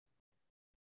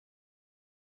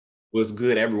What's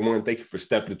good, everyone? Thank you for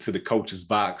stepping into the coach's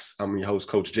box. I'm your host,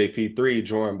 Coach JP3,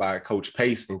 joined by Coach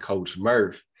Pace and Coach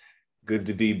Murph. Good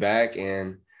to be back.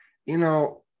 And,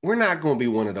 we're not going to be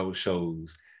one of those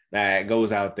shows that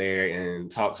goes out there and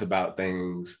talks about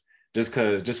things just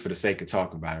for the sake of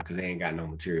talking about it, because they ain't got no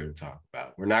material to talk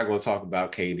about. We're not going to talk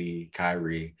about KD,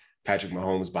 Kyrie, Patrick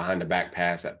Mahomes behind the back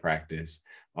pass at practice,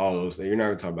 all those things. You're not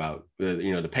going to talk about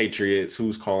the Patriots,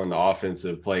 who's calling the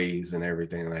offensive plays and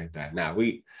everything like that. Now,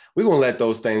 we're going to let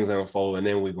those things unfold, and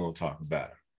then we're going to talk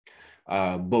about it.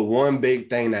 But one big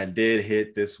thing that did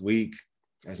hit this week,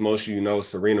 as most of you know,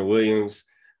 Serena Williams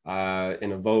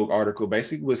in a Vogue article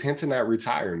basically was hinting at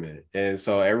retirement. And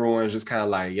so everyone's just kind of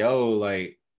like, yo,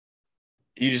 like,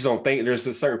 you just don't think there's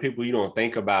certain people you don't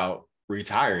think about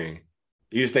retiring.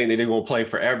 You just think that they're going to play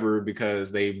forever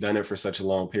because they've done it for such a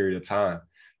long period of time.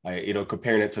 Like,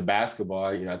 comparing it to basketball,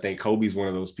 I think Kobe's one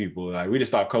of those people. Like, we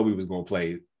just thought Kobe was going to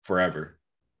play forever.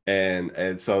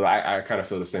 And so I kind of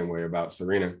feel the same way about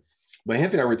Serena. But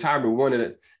hinting at retirement, we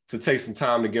wanted to take some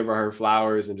time to give her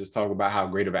flowers and just talk about how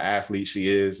great of an athlete she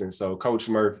is. And so, Coach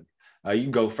Murph, you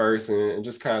can go first and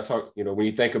just kind of talk, when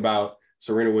you think about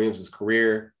Serena Williams'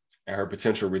 career and her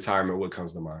potential retirement, what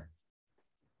comes to mind?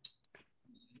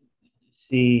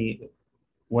 See,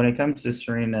 when it comes to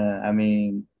Serena, I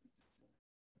mean,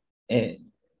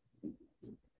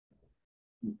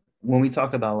 when we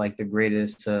talk about like the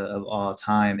greatest of all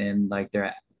time and like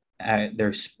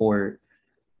their sport,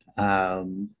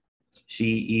 she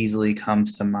easily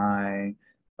comes to mind,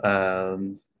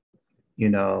 along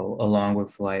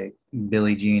with like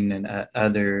Billie Jean and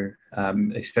other,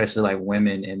 especially like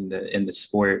women in the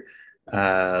sport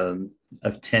of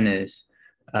tennis.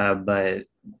 But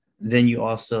then you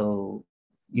also,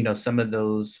 some of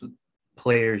those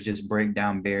players just break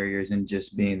down barriers and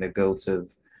just being the GOATs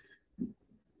of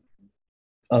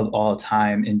all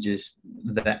time in just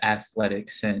the athletic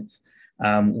sense.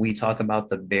 We talk about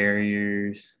the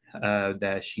barriers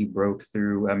that she broke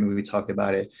through. I mean, we talked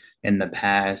about it in the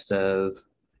past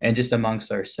and just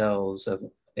amongst ourselves of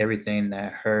everything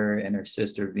that her and her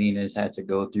sister Venus had to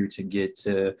go through to get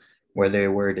to where they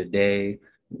were today.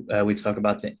 We talk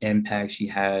about the impact she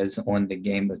has on the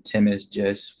game of tennis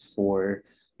just for,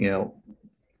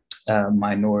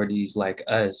 minorities like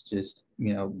us, just,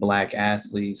 Black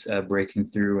athletes breaking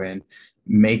through and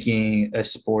making a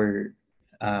sport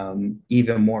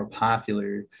even more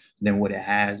popular than what it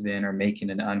has been, or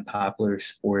making an unpopular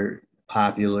sport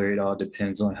popular. It all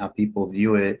depends on how people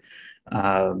view it.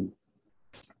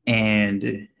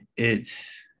 And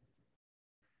it's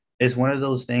one of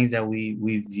those things that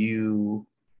we view,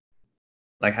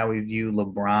 like how we view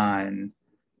LeBron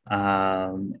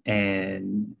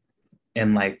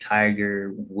and like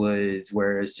Tiger Woods,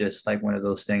 where it's just like one of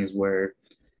those things where,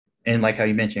 and like how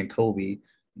you mentioned Kobe,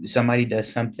 somebody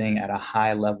does something at a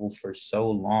high level for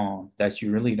so long that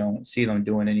you really don't see them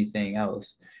doing anything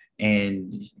else.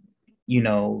 And,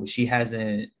 she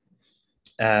hasn't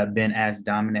been as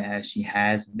dominant as she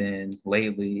has been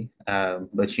lately.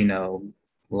 But,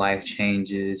 life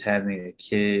changes, having a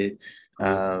kid.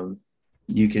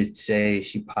 You could say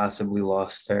she possibly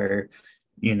lost her,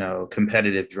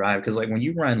 competitive drive. Because like when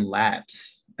you run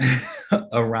laps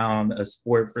around a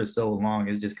sport for so long,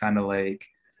 it's just kind of like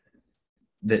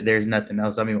there's nothing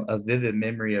else. I mean, a vivid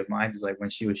memory of mine is like when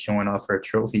she was showing off her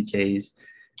trophy case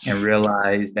and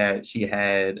realized that she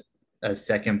had a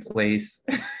second place.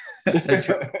 She's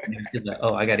like,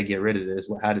 oh, I got to get rid of this.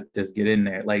 Well, how did this get in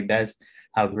there? Like, that's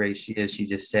how great she is. She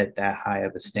just set that high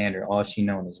of a standard. All she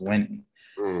knows is winning.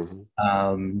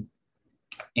 Mm-hmm.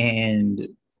 And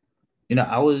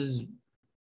I was,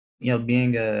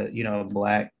 being a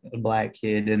black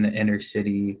kid in the inner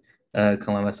city,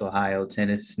 Columbus, Ohio,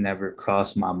 tennis never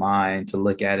crossed my mind to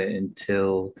look at it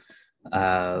until,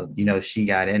 she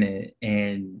got in it.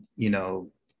 And,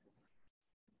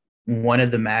 one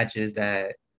of the matches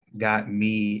that got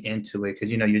me into it,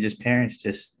 because, you're just parents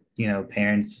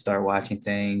start watching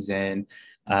things. And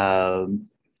a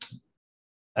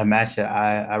match that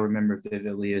I remember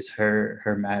vividly is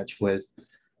her match with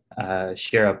Maria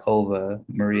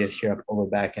Sharapova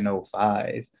back in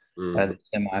 2005, the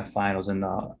semifinals in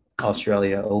the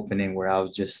Australia opening, where I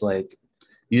was just like,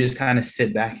 you just kind of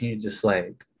sit back and you're just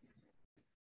like,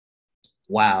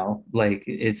 wow, like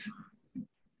it's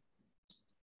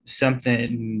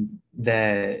something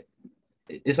that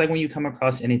it's like when you come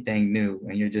across anything new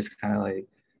and you're just kind of like,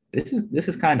 this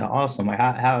is kind of awesome. Like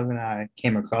how haven't I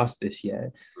came across this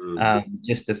yet?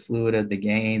 Just the fluid of the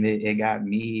game. It got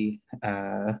me,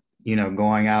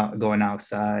 going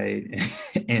outside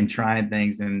and trying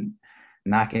things and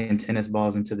knocking tennis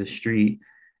balls into the street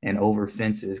and over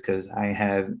fences, because I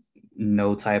have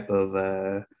no type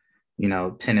of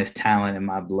tennis talent in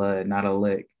my blood, not a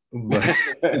lick. But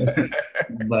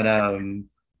but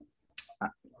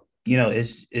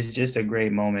it's just a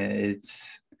great moment.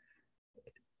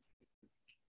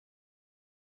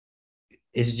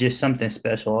 It's just something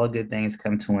special. All good things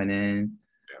come to an end.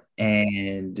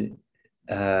 And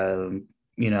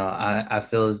I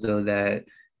feel as though that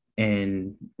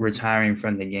in retiring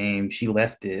from the game, she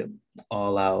left it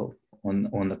all out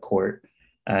on the court.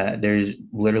 There's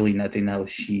literally nothing else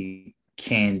she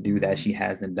can do that she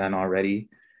hasn't done already.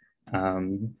 I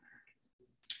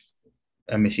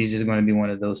mean, she's just going to be one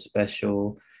of those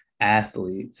special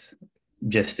athletes,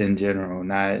 just in general,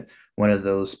 not one of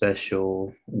those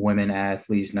special women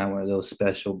athletes, not one of those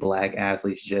special Black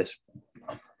athletes. Just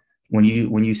when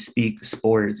you speak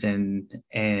sports and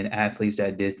athletes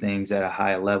that did things at a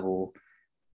high level,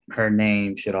 her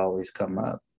name should always come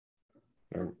up.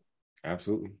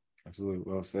 Absolutely. Absolutely.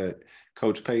 Well said.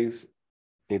 Coach Pace,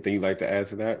 anything you'd like to add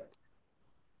to that?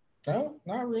 No,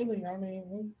 not really. I mean,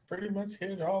 we pretty much hit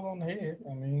it all on the head.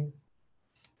 I mean,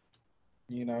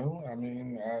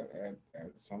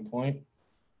 at some point,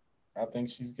 I think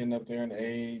she's getting up there in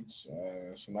age.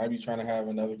 She might be trying to have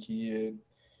another kid,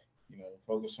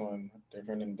 focus on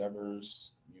different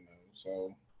endeavors,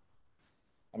 So,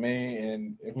 I mean,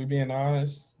 and if we're being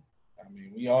honest, I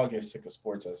mean, we all get sick of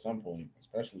sports at some point,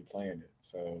 especially playing it.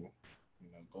 So,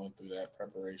 going through that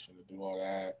preparation to do all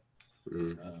that,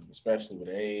 especially with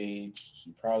age,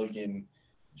 she's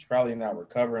probably not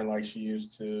recovering like she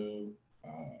used to.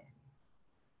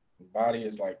 The body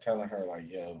is like telling her, like,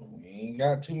 yo, we ain't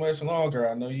got too much longer.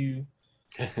 I know you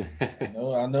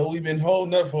I know we've been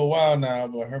holding up for a while now,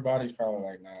 but her body's probably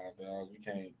like, nah, dog, we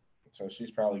can't. So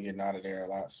she's probably getting out of there a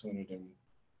lot sooner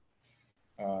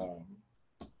um,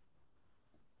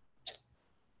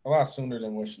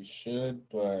 than what she should.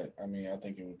 But I mean, I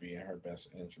think it would be in her best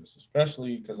interest,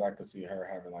 especially because I could see her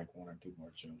having like one or two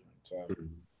more children. So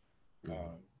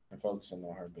and focusing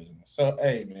on her business. So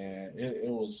hey, man, it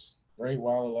was great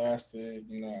while it lasted.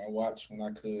 I watched when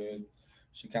I could.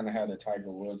 She kind of had the Tiger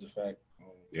Woods effect.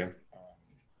 Yeah.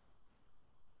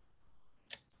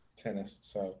 Tennis.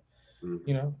 So,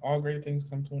 all great things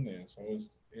come to an end. So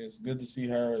it's good to see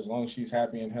her as long as she's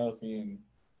happy and healthy, and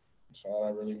that's all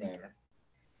that really matters.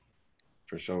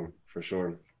 For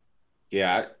sure.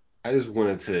 Yeah, I just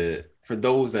wanted to, for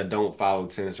those that don't follow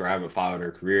tennis or haven't followed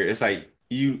her career, it's like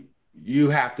you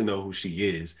have to know who she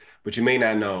is, but you may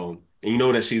not know, and you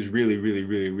know that she's really, really,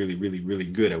 really, really, really, really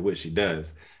good at what she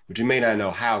does, but you may not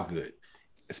know how good,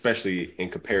 especially in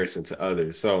comparison to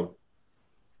others. So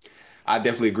I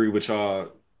definitely agree with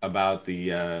y'all about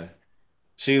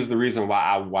she is the reason why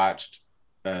I watched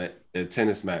a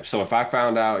tennis match. So if I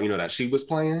found out, that she was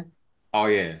playing, oh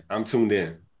yeah, I'm tuned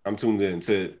in. I'm tuned in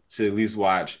to at least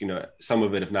watch, some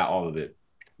of it, if not all of it.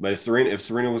 But if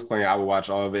Serena was playing, I would watch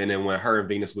all of it. And then when her and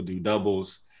Venus would do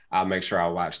doubles, I'll make sure I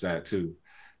watch that too.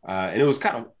 And it was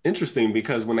kind of interesting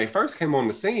because when they first came on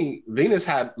the scene, Venus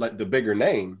had like the bigger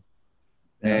name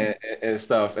and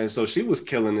stuff. And so she was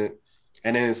killing it.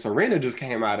 And then Serena just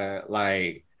came out of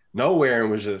like nowhere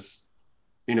and was just,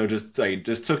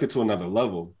 just took it to another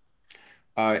level.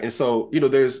 And so,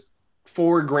 there's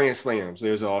 4 Grand Slams.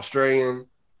 There's an Australian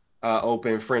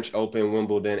Open, French Open,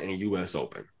 Wimbledon, and US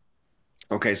Open.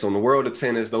 Okay, so in the world of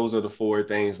tennis, those are the 4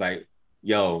 things. Like,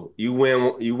 yo, you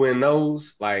win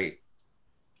those, like,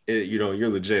 you're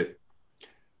legit.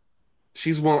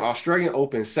 She's won Australian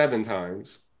Open 7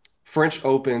 times, French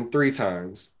Open 3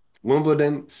 times,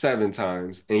 Wimbledon 7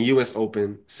 times, and US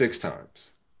Open 6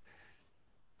 times.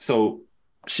 So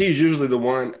she's usually the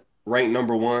one ranked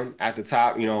number 1 at the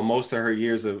top. Most of her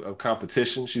years of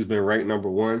competition, she's been ranked number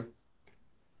 1.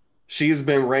 She's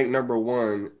been ranked number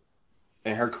 1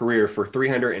 in her career for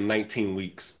 319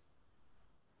 weeks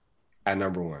at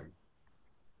number 1.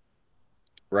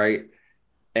 Right.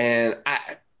 And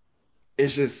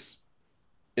it's just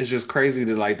crazy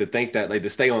to think that to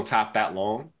stay on top that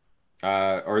long,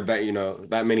 or that,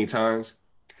 that many times.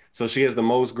 So she has the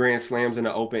most Grand Slams in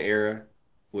the Open era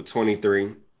with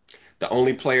 23. The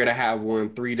only player to have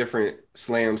won 3 different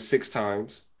slams 6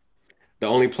 times. The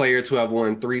only player to have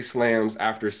won 3 slams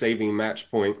after saving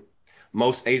match point.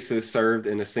 Most aces served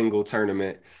in a single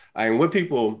tournament. And what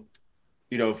people,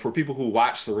 for people who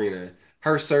watch Serena,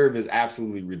 her serve is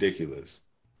absolutely ridiculous.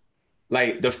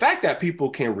 Like the fact that people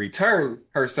can return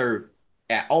her serve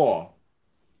at all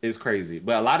is crazy.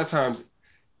 But a lot of times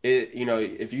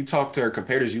if you talk to her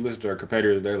competitors, you listen to her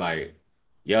competitors, they're like,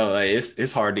 yo, like,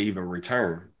 it's hard to even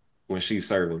return when she's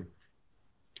serving.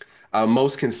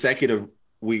 Most consecutive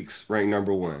weeks ranked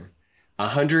number 1.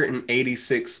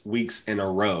 186 weeks in a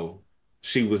row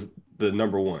she was the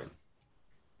number one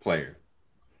player.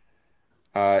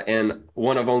 And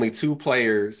one of only two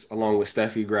players, along with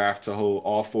Steffi Graf, to hold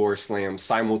all four slams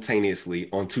simultaneously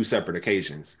on two separate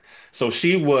occasions. So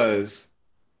she was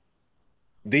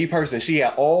the person. She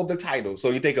had all the titles. So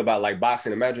you think about like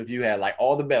boxing. Imagine if you had like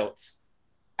all the belts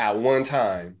at one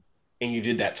time and you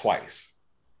did that twice.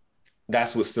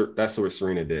 That's what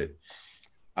Serena did.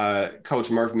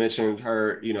 Coach Murph mentioned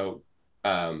her,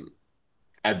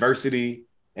 adversity.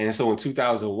 And so in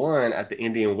 2001 at the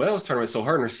Indian Wells tournament, so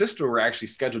her and her sister were actually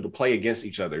scheduled to play against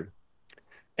each other.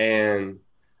 And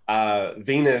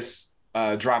Venus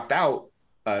dropped out,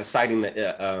 citing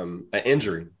an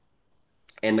injury.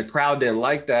 And the crowd didn't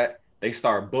like that. They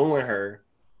start booing her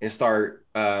and start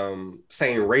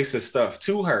saying racist stuff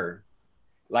to her,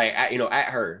 like at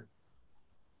her.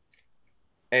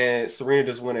 And Serena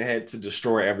just went ahead to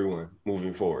destroy everyone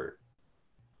moving forward.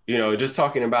 Just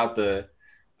talking about the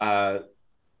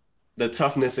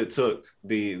toughness it took,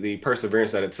 the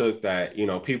perseverance that it took, that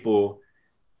people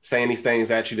saying these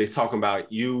things at you, they talking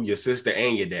about you, your sister,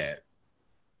 and your dad.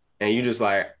 And you just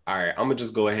like, all right, I'm gonna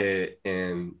just go ahead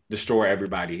and destroy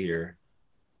everybody here.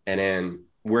 And then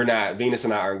Venus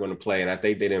and I aren't going to play. And I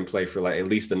think they didn't play for like at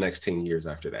least the next 10 years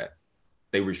after that.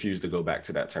 They refused to go back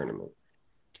to that tournament.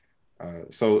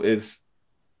 So it's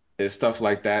stuff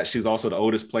like that. She's also the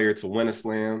oldest player to win a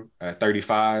slam at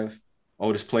 35,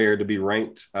 oldest player to be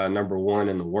ranked number one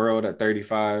in the world at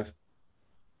 35.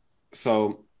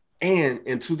 So, and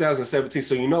in 2017,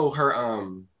 so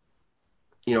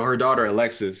her daughter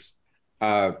Alexis.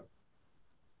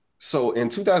 So in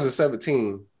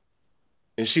 2017,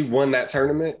 and she won that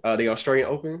tournament, the Australian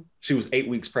Open. She was 8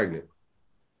 weeks pregnant.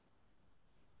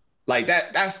 Like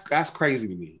that's crazy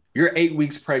to me. You're 8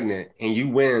 weeks pregnant and you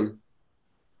win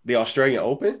the Australian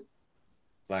Open.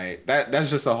 Like that's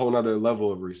just a whole nother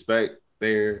level of respect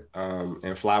there,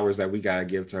 and flowers that we gotta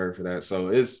give to her for that.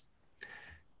 So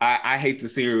I hate to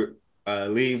see her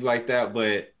leave like that,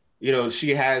 but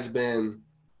she has been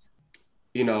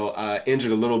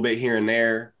injured a little bit here and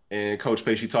there. And Coach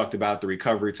Pace, she talked about the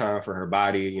recovery time for her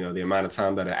body, the amount of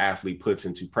time that an athlete puts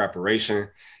into preparation.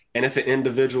 And it's an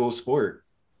individual sport.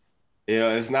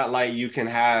 It's not like you can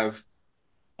have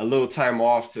a little time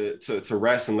off to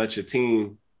rest and let your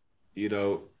team,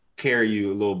 carry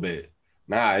you a little bit.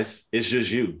 Nah, it's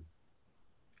just you.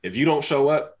 If you don't show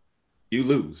up, you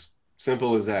lose.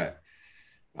 Simple as that.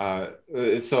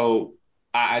 So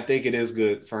I think it is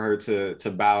good for her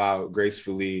to bow out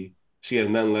gracefully. She has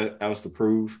nothing else to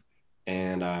prove.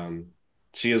 And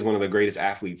she is one of the greatest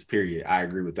athletes, period. I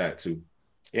agree with that too.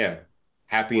 Yeah.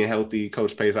 Happy and healthy.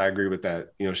 Coach Pace, I agree with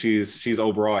that. She's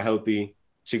overall healthy.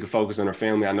 She can focus on her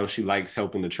family. I know she likes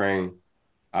helping to train,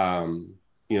 do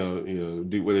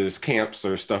whether it's camps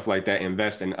or stuff like that,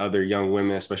 invest in other young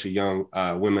women, especially young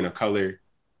women of color.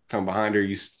 Come behind her.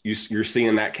 You're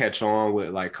seeing that catch on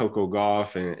with like Coco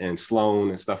Gauff and Sloan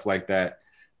and stuff like that.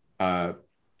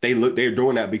 They're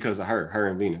doing that because of her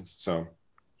and Venus. So,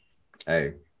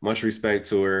 hey, much respect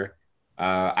to her.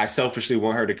 I selfishly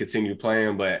want her to continue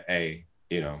playing, but hey,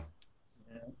 you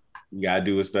gotta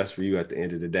do what's best for you at the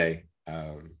end of the day.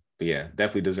 But yeah,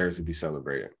 definitely deserves to be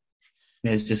celebrated.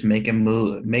 It's just making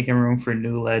room for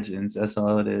new legends. That's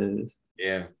all it is.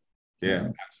 Yeah,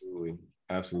 absolutely.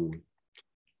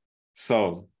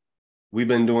 So we've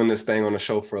been doing this thing on the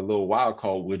show for a little while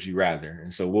called Would You Rather.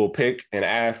 And so we'll pick an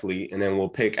athlete and then we'll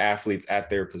pick athletes at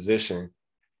their position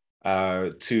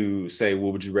to say,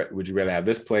 well, would you rather have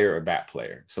this player or that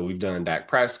player? So we've done Dak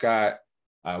Prescott,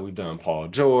 we've done Paul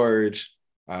George,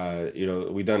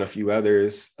 we've done a few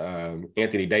others,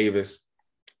 Anthony Davis.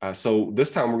 So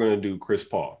this time we're going to do Chris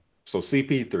Paul. So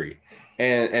CP3.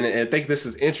 And I think this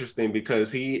is interesting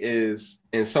because he is,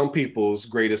 in some people's,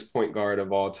 greatest point guard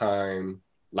of all time,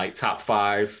 like top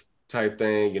 5 type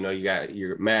thing. You got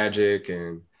your Magic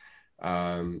and,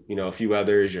 a few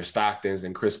others, your Stocktons,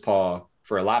 and Chris Paul,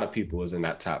 for a lot of people, is in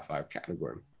that top 5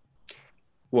 category.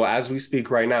 Well, as we speak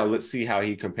right now, let's see how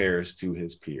he compares to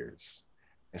his peers.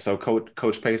 And so,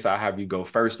 Coach Pace, I'll have you go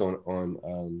first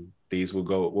on these.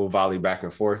 We'll volley back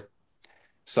and forth.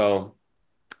 So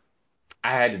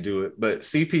I had to do it, but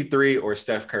CP3 or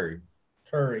Steph Curry?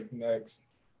 Curry next.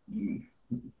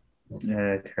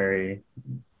 Curry.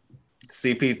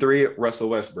 CP3, Russell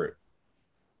Westbrook?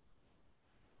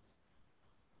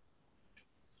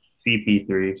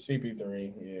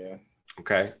 CP3, yeah.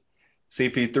 Okay.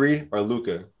 CP3 or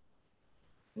Luka?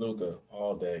 Luka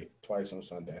all day, twice on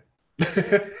Sunday.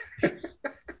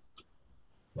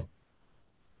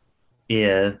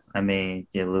 Yeah, Luke. I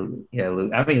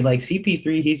mean, like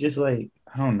CP3, he's just like,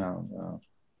 I don't know.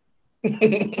 But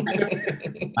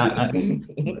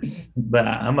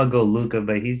I'm gonna go Luca.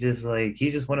 But he's just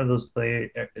one of those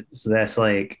players. So that's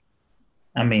like,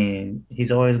 I mean,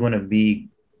 he's always going to be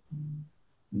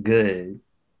good.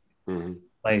 Mm-hmm.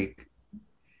 Like,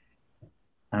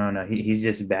 I don't know. He's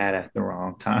just bad at the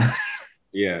wrong time.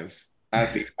 Yes,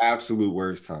 at the absolute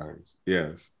worst times.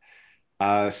 Yes.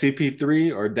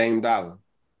 CP3 or Dame Dollar?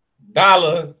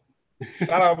 Dollar.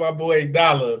 Shout out my boy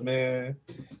Dollar, man.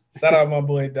 Shout out my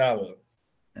boy Dollar.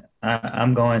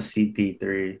 I'm going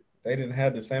CP3. They didn't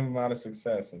have the same amount of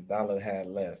success, and Dollar had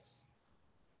less.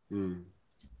 Mm.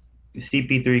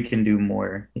 CP3 can do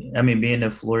more. I mean, being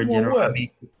a floor More general. what? I mean,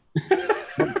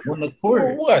 on the More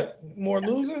court. what? More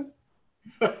losing?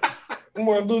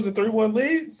 More losing 3-1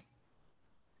 leads?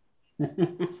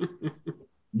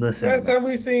 Listen, Last time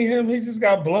we seen him, he just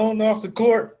got blown off the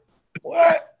court.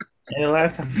 What? and the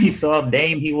last time we saw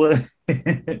Dame, he was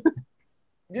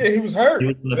Yeah, he was hurt. he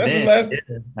was on the That's the bench. last.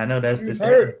 Yeah, I know that's He the was thing.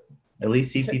 hurt. At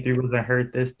least CP3 wasn't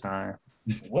hurt this time.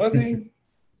 Was he?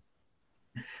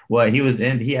 Well, he was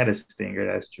in. He had a stinger.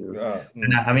 That's true.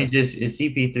 And I mean, just it's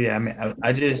CP3. I mean,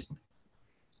 I just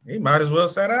he might as well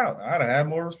sat out. I'd have had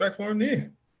more respect for him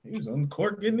then. He was on the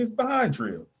court getting his behind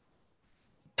drilled.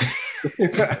 you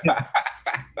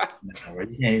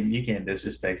can't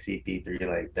disrespect CP3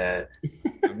 like that.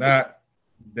 Not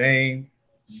Dame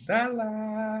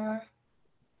Dollar.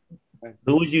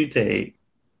 Who would you take?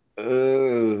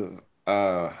 This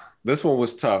one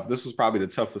was tough. This was probably the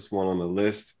toughest one on the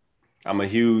list. I'm a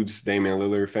huge Damian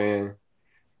Lillard fan.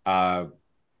 I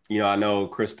know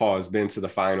Chris Paul has been to the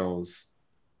finals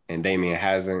and Damian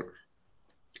hasn't,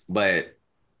 but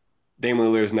Damian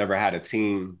Lillard's never had a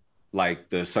team like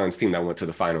the Suns team that went to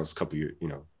the finals a couple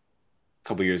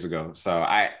years ago. So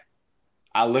I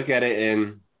look at it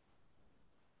and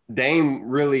Dame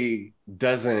really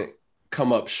doesn't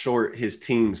come up short. His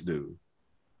teams do.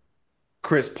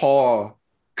 Chris Paul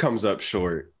comes up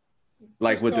short.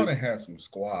 Like with they had some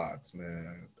squads,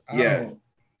 man.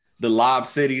 The Lob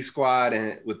City squad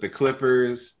and with the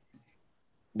Clippers,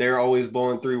 they're always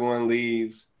blowing 3-1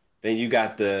 leads. Then you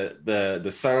got the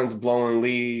Suns blowing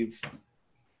leads.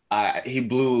 He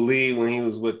blew a lead when he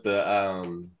was with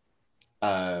the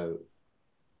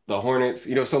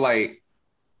Hornets. So like,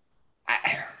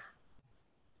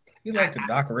 he like the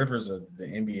Doc Rivers of the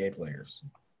NBA players.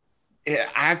 Yeah,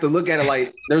 I have to look at it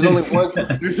like there's only one.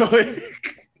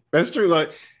 That's true.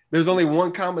 Like there's only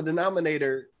one common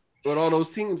denominator with all those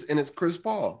teams, and it's Chris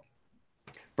Paul.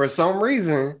 For some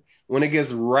reason, when it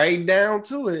gets right down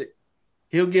to it,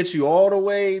 he'll get you all the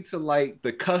way to like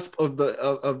the cusp of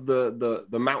the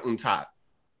mountaintop,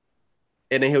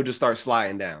 and then he'll just start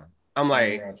sliding down. I'm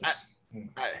like,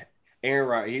 Aaron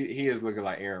Rodgers. He is looking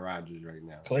like Aaron Rodgers right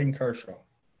now. Clayton Kershaw.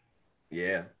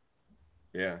 Yeah.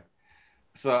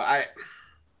 So I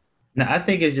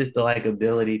think it's just the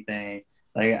likability thing.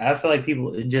 Like I feel like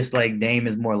people just like Dame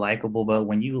is more likable, but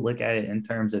when you look at it in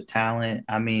terms of talent,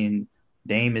 I mean,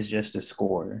 Dame is just a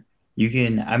scorer.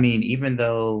 Even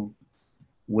though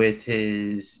with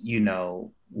his,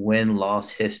 win-loss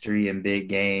history in big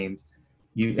games,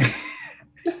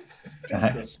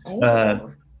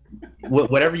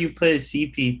 whatever you put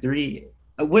CP3,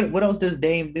 what else does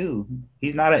Dame do?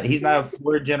 He's not a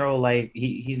floor general. Like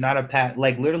he's not a pat.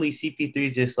 Like literally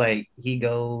CP3 just like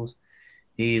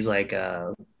he's like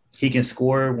he can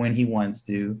score when he wants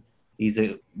to. He's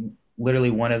literally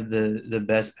one of the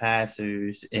best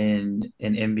passers in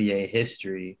NBA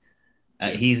history.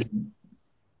 I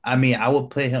would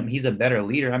put him. He's a better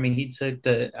leader. I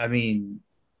mean,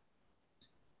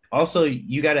 also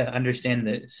you got to understand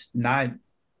that it's not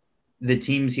the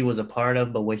teams he was a part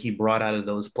of, but what he brought out of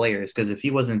those players. Because if he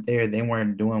wasn't there, they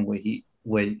weren't doing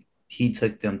what he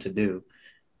took them to do.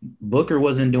 Booker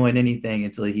wasn't doing anything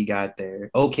until he got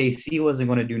there. OKC wasn't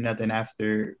going to do nothing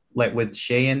after, like with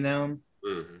Shea and them,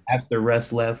 after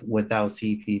Russ left without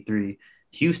CP3.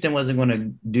 Houston wasn't going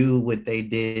to do what they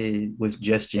did with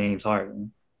just James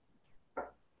Harden.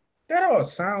 That all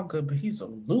sound good, but he's a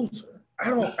loser.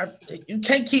 You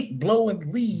can't keep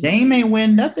blowing leads. Dame ain't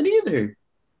win nothing either.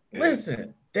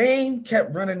 Listen, Dame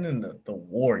kept running into the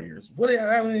Warriors. What?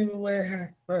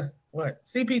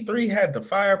 CP3 had the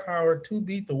firepower to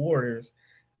beat the Warriors,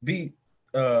 beat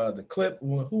the Clip.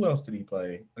 Well, who else did he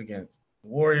play against? The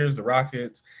Warriors, the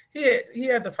Rockets. He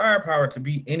had the firepower to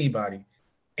beat anybody,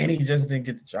 and he just didn't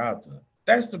get the job done.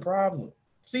 That's the problem.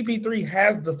 CP3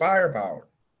 has the firepower,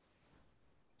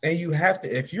 and you have to.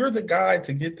 If you're the guy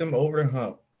to get them over the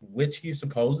hump, which he's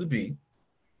supposed to be.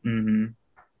 Mm-hmm.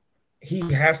 He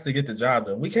has to get the job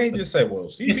done. We can't just say, well,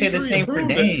 CP3 you say the same for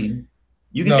Dame.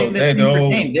 You can say the same for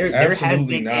Dame.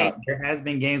 Absolutely not. There has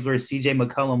been games where CJ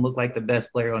McCollum looked like the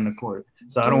best player on the court.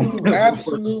 So I don't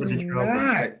absolutely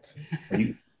not.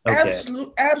 Okay.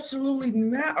 Absolutely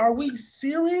not. Are we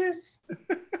serious?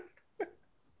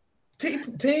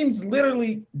 Teams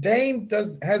literally, Dame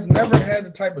has never had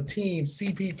the type of team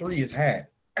CP3 has had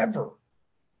ever.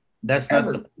 That's not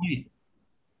the point.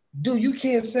 Dude, you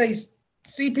can't say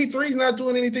CP3 is not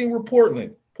doing anything with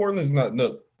Portland. Portland's not.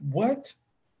 No, what?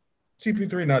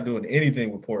 CP3 not doing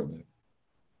anything with Portland.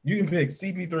 You can pick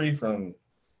CP3 from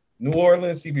New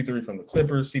Orleans, CP3 from the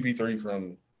Clippers, CP3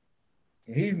 from.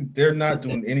 They're not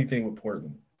doing anything with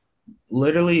Portland.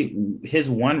 Literally, his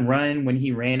one run when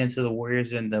he ran into the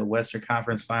Warriors in the Western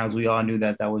Conference Finals, we all knew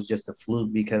that was just a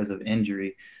fluke because of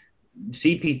injury.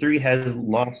 CP3 has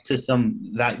lost to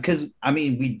some that because I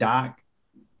mean we docked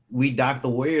the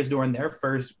Warriors during their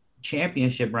first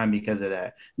championship run because of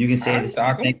that. You can say the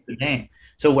same thing for Dame.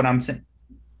 So what I'm saying,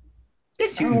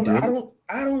 yes, you do.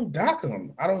 I don't dock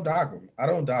them. I don't dock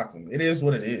them. It is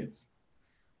what it is.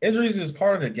 Injuries is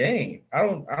part of the game. I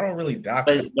don't really dock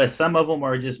them. But some of them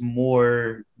are just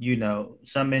more,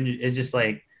 some it's just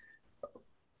like,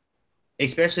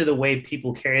 especially the way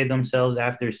people carry themselves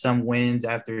after some wins,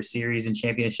 after a series and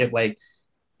championship. Like,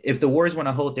 if the Warriors want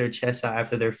to hold their chest out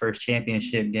after their first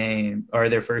championship game or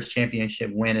their first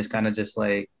championship win, it's kind of just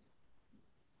like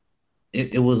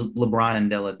it was LeBron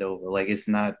and Dellavedova. Like, it's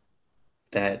not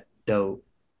that dope.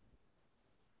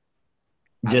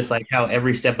 Just like how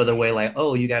every step of the way, like,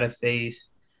 oh, you got to face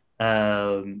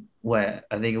what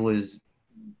I think it was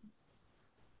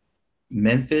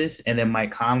Memphis, and then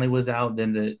Mike Conley was out.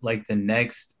 Then the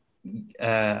next,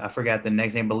 I forgot the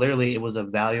next name, but literally it was a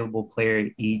valuable player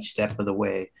each step of the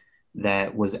way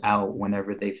that was out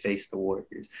whenever they faced the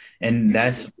Warriors, and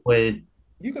that's what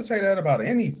you could say that about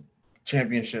any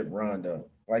championship run, though.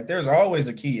 Like, there's always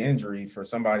a key injury for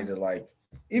somebody to like.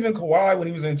 Even Kawhi when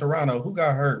he was in Toronto, who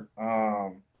got hurt?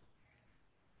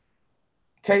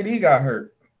 KD got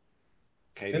hurt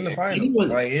in the finals.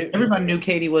 Everybody knew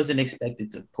KD wasn't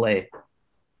expected to play.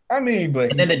 I mean, but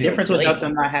and then the difference without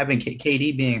them not having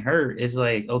KD being hurt is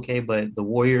like, okay, but the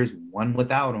Warriors won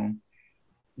without him.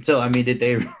 So, I mean, did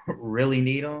they really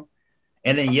need him?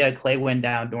 And then, yeah, Clay went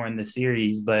down during the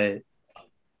series, but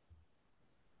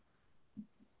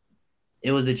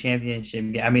it was the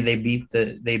championship. I mean, they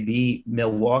beat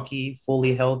Milwaukee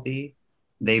fully healthy.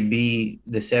 They beat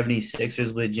the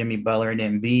 76ers with Jimmy Butler and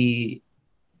Embiid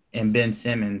and Ben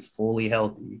Simmons fully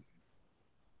healthy.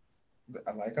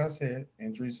 Like I said,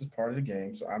 injuries is part of the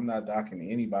game, so I'm not docking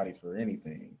anybody for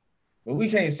anything. But we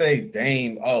can't say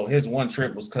Dame, his one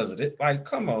trip was because of it. Like,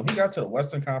 come on, he got to the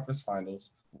Western Conference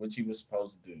Finals, which he was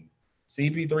supposed to do.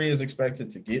 CP3 is expected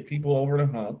to get people over the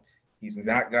hump. He's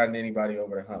not gotten anybody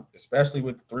over the hump, especially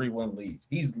with the 3-1 leads.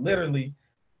 He's literally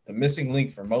the missing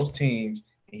link for most teams.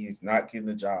 He's not getting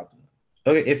the job done.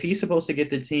 Okay, if he's supposed to get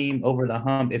the team over the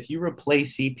hump, if you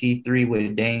replace CP3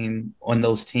 with Dame on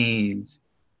those teams,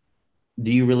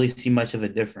 do you really see much of a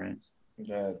difference?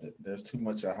 Yeah, there's too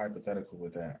much hypothetical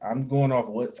with that. I'm going off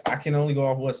I can only go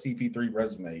off what CP3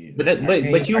 resume is.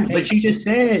 But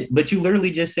you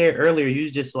literally just said earlier, you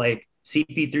was just like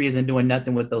CP3 isn't doing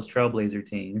nothing with those Trailblazer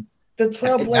teams. The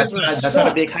Trailblazers suck. That's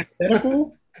not a big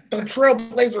hypothetical. The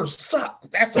Trailblazers suck.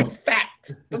 That's a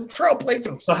fact. The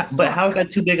Trailblazers suck. But how is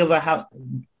that too big of a how?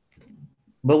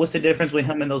 But what's the difference with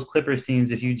him and those Clippers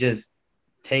teams if you just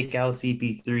take out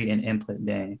CP3 and input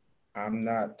Dame? I'm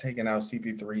not taking out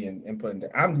CP3 and inputting Dame.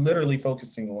 I'm literally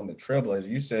focusing on the Trailblazers.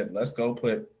 You said, let's go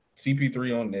put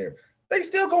CP3 on there. They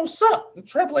still gonna suck. The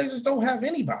Trailblazers don't have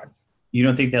anybody. You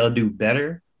don't think they'll do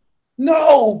better?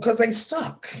 No, because they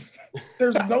suck.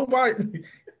 There's nobody.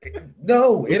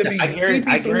 No, it'll be CP3.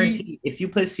 I guarantee if you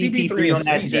put CP3 on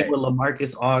that team with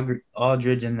LaMarcus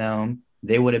Aldridge and them,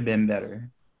 they would have been better.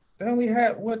 They only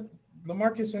had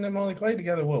LaMarcus and them only played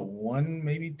together, 1,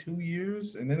 maybe 2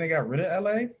 years, and then they got rid of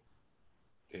LA.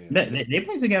 Yeah. They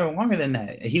played together longer than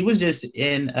that. He was just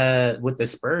in with the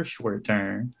Spurs short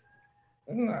term.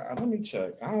 Let me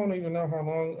check. I don't even know how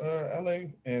long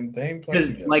LA and Dame played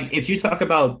together. Like, if you talk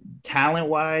about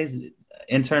talent-wise,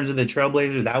 in terms of the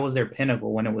Trailblazers, that was their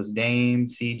pinnacle when it was Dame,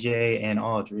 CJ, and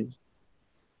Aldridge.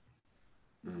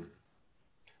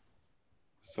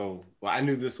 So, I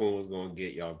knew this one was going to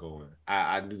get y'all going.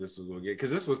 I knew this was going to get,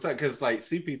 because this was tough, because, like,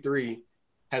 CP3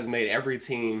 has made every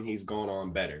team he's gone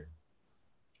on better.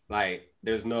 Like,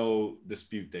 there's no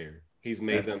dispute there. He's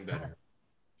made them better.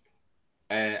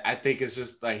 And I think it's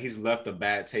just, like, he's left a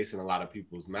bad taste in a lot of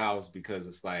people's mouths because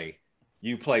it's like,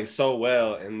 you play so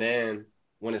well, and then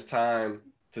when it's time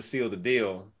to seal the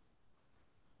deal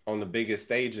on the biggest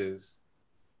stages,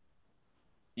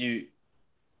 you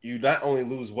you not only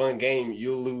lose one game,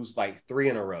 you'll lose like 3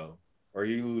 in a row, or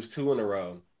you lose 2 in a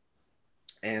row.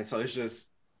 And so it's just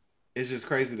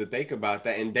crazy to think about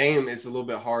that. And Dame, it's a little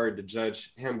bit hard to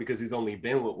judge him because he's only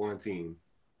been with one team.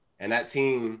 And that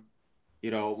team,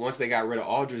 once they got rid of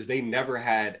Aldridge, they never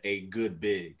had a good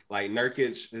big. Like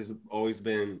Nurkic has always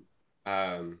been,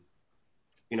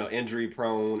 injury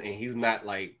prone, and he's not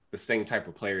like the same type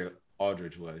of player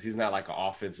Aldridge was. He's not like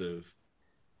a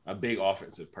big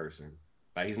offensive person.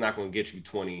 Like he's not going to get you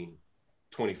 20,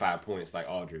 25 points like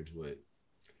Aldridge would.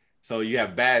 So you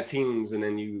have bad teams,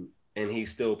 and he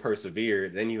still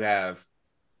persevered. Then you have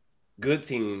good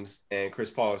teams, and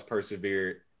Chris Paul has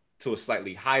persevered to a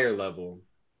slightly higher level.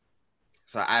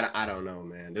 So I don't know,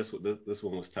 man. This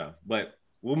one was tough, but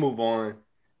we'll move on.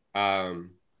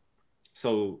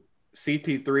 So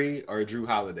CP3 or Drew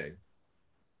Holiday?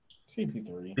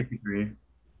 CP3.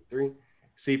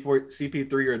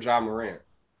 CP3 or Ja Morant?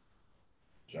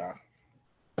 Ja.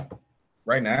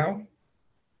 Right now?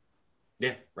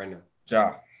 Yeah, right now.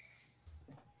 Ja.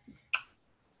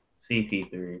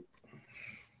 CP3.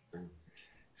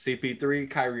 CP3,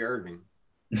 Kyrie Irving.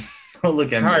 Don't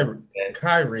look at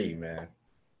Kyrie, man.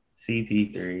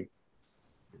 CP3.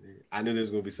 I knew there was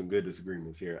going to be some good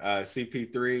disagreements here.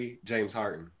 CP3, James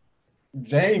Harden.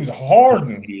 James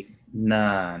Harden.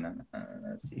 Nah,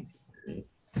 CP3.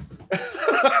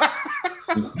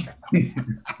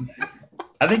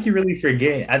 I think you really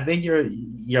forget. I think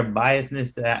your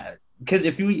biasness to that, because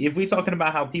if we talking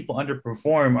about how people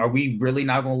underperform, are we really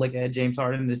not going to look at James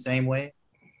Harden the same way?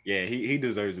 Yeah, he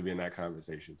deserves to be in that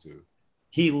conversation too.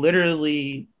 He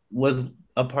literally was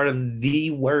a part of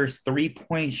the worst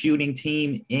 3-point shooting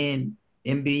team in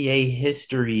NBA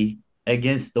history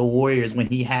against the Warriors when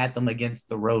he had them against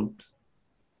the ropes.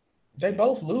 They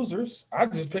both losers. I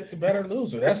just picked the better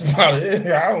loser. That's about it.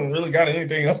 I don't really got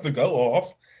anything else to go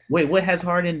off. Wait, what has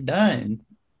Harden done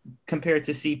compared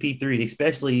to CP3,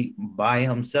 especially by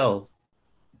himself?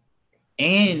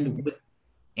 And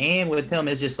with him,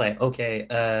 it's just like,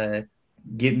 okay,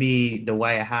 give me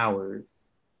Dwight Howard.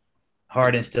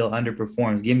 Harden still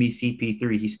underperforms. Give me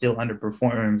CP3. He still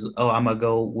underperforms. Oh, I'm going to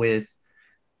go with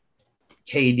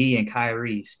KD and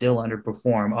Kyrie. Still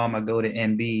underperform. Oh, I'm going to go to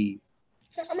Embiid.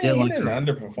 He didn't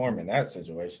underperform in that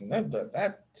situation.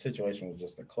 That situation was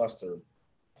just a cluster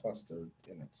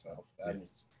in itself. That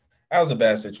was a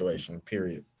bad situation,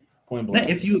 period. Point blank.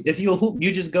 If you hoop,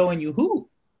 you just go and you hoop.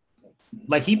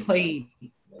 Like he played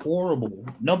horrible.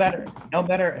 No matter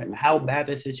how bad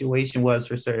the situation was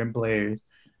for certain players,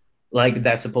 like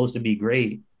that's supposed to be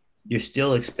great, you're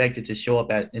still expected to show up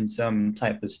in some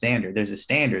type of standard. There's a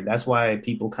standard. That's why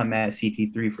people come at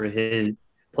CP3 for his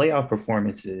playoff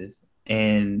performances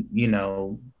and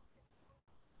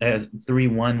as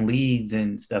 3-1 leads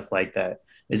and stuff like that.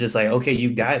 It's just like, okay,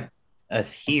 you got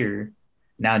us here.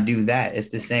 Now do that. It's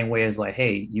the same way as like,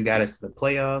 hey, you got us to the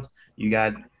playoffs. You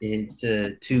got it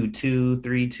to 2-2,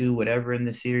 3-2, whatever in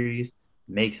the series.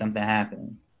 Make something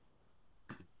happen.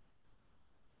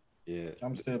 Yeah.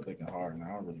 I'm still picking Harden.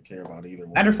 I don't really care about either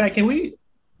one. Matter of fact,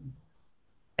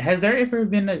 has there ever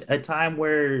been a time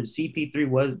where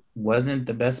CP3 wasn't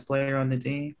the best player on the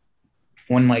team?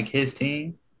 On like his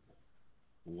team?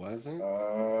 Wasn't?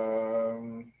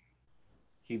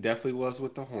 He definitely was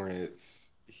with the Hornets.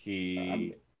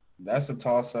 That's a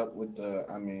toss up with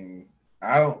the.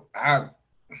 I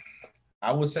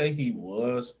would say he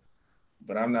was,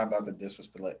 but I'm not about to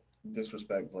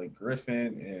disrespect Blake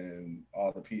Griffin and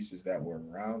all the pieces that were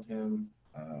around him.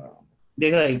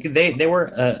 They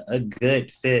were a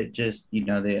good fit. Just they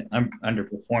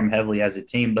underperformed heavily as a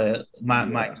team. But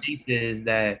my take is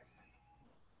that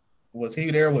was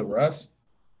he there with Russ?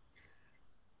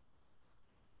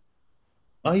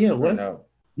 Oh yeah, was that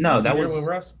was with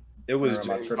Russ. It was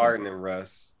James Harden and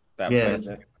Russ that played.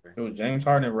 It was James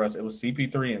Harden and Russ. It was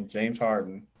CP3 and James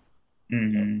Harden.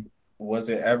 Mm-hmm. Was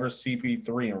it ever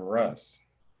CP3 and Russ?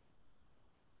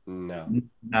 No.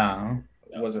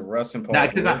 Was it Russ and Paul? No,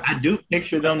 because I do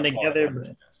picture them together.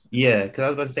 But, yeah, because I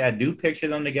was about to say I do picture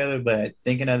them together, but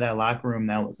thinking of that locker room,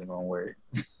 that wasn't going to work.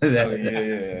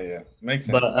 Yeah. Makes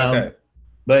sense. Okay.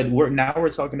 But we're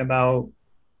talking about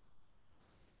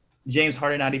James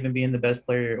Harden not even being the best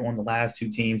player on the last two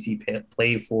teams he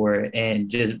played for, and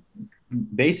just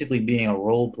basically being a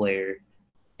role player.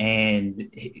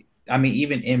 And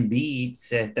even Embiid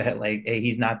said that, like, hey,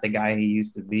 he's not the guy he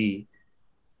used to be,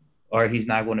 or he's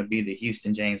not going to be the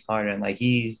Houston James Harden. Like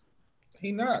he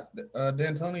not.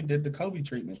 D'Antoni did the Kobe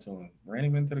treatment to him, ran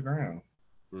him into the ground.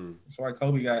 That's why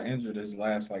Kobe got injured his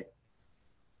last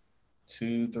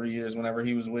 2-3 years. Whenever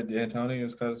he was with D'Antoni,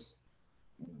 is because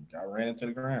got ran into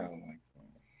the ground.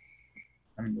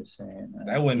 I'm just saying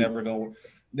that would never go.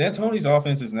 D'Antoni's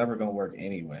offense is never going to work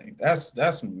anyway. That's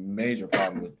a major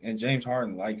problem with, and James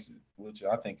Harden likes it, which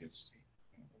I think is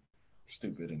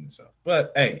stupid in itself.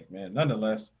 But hey, man,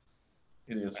 nonetheless,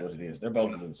 it is what it is. They're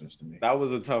both losers to me. That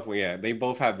was a tough one. Yeah, they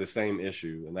both have the same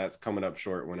issue, and that's coming up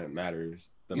short when it matters.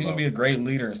 You can be a great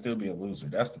leader and still be a loser.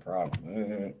 That's the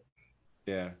problem.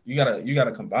 Yeah, you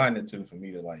gotta combine the two for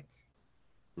me to like.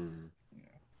 Mm-hmm.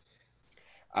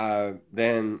 Yeah.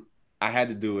 Then I had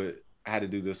to do it. I had to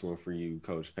do this one for you,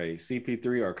 Coach Pay.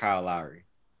 CP3 or Kyle Lowry?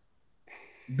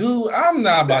 Dude, I'm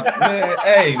not about to, man.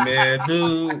 Hey, man,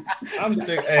 dude. I'm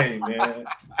sick. Hey, man.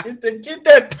 Get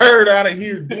that turd out of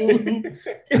here, dude.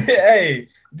 Hey,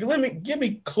 give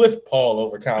me Cliff Paul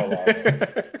over Kyle Lowry.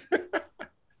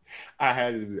 I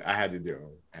had to do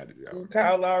it.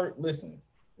 Kyle Lowry, listen,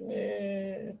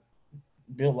 man,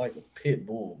 built like a pit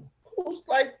bull. Who's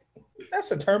like,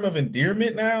 that's a term of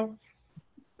endearment now.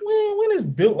 When is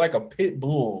built like a pit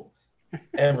bull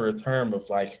ever a term of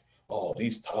like, oh,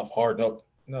 he's tough, hard up?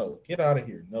 No, get out of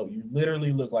here. No, you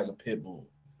literally look like a pit bull.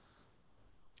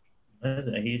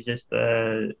 He's just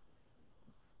accepting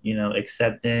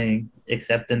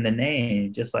the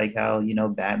name, just like how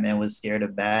Batman was scared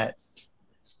of bats.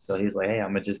 So he's like, hey, I'm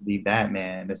gonna just be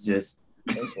Batman. It's just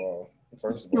first of all,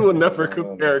 you will never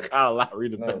compare Kyle Lowry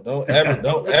to Batman.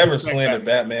 Don't ever slander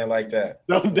Batman like that.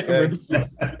 Don't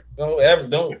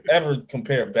ever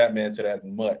compare Batman to that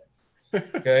mutt.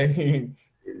 Okay.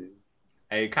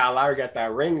 Hey, Kyle Lowry got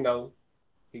that ring though.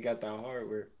 He got that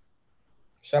hardware.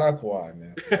 Shout out Kawhi,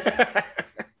 man.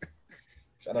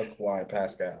 Shout out Kawhi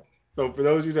Pascal. So for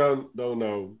those you don't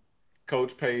know,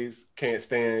 Coach Pace can't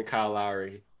stand Kyle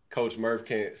Lowry. Coach Murph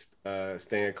can't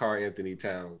stand Karl Anthony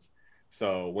Towns.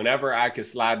 So whenever I can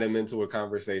slide them into a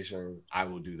conversation, I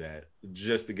will do that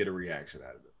just to get a reaction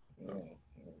out of it. No,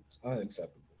 it's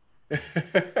unacceptable.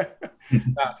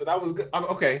 So that was good.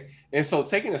 Okay. And so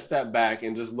taking a step back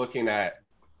and just looking at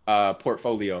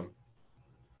portfolio,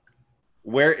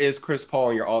 where is Chris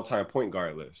Paul in your all-time point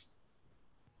guard list?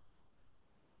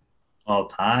 All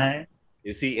time?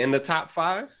 Is he in the top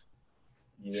 5?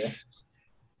 Yeah.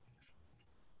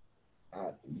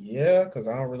 Yeah, because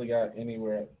I don't really got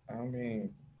anywhere. I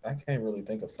mean, I can't really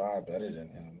think of 5 better than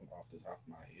him off the top of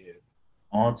my head.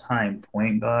 All-time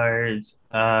point guards.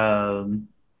 I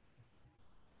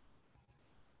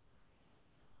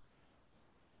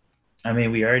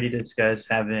mean, we already discussed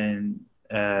having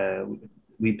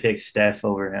we picked Steph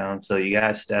over him. So you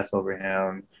got Steph over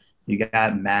him. You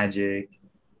got Magic.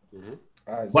 Mm-hmm.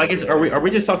 Well, I guess are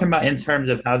we just talking about in terms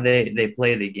of how they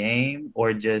play the game,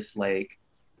 or just like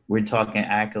we're talking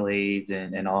accolades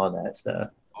and all that stuff?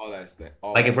 All that stuff.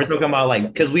 Like if we're talking about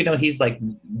like, because we know he's like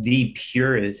the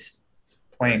purest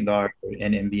point guard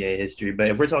in NBA history. But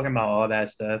if we're talking about all that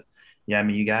stuff, yeah, I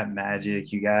mean, you got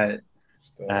Magic, you got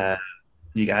Steph.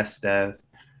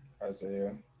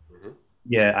 Isaiah. Mm-hmm.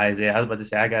 Yeah, Isaiah. I was about to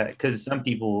say because some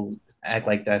people act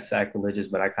like that's sacrilegious,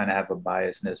 but I kind of have a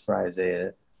biasness for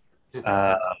Isaiah.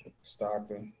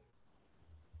 Stockton.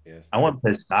 Yes. I want to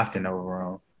put Stockton over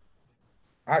him.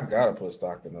 I gotta put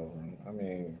Stockton over him. I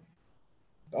mean,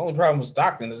 the only problem with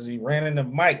Stockton is he ran into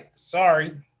Mike.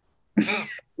 Sorry. A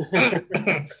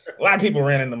lot of people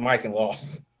ran into Mike and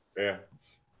lost. Yeah.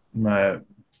 Right.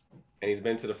 And he's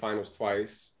been to the finals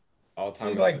twice. All time.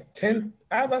 He's like 10.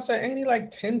 I was about to say, ain't he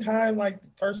like 10-time like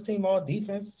first team all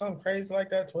defense or something crazy like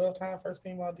that? 12-time first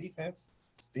team all defense.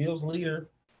 Steals leader.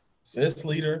 Assists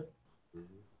leader.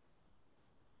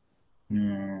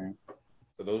 Mm-hmm.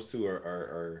 So those two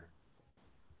are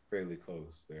fairly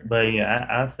close there. But yeah,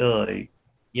 I feel like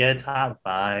top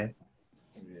 5.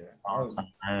 Yeah.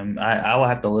 I will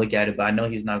have to look at it, but I know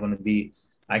he's not going to be.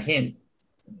 I can't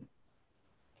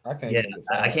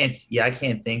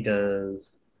think of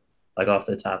like off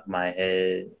the top of my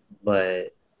head,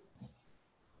 but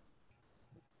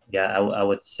yeah, I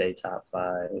would say top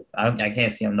 5. I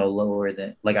can't see him no lower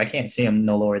than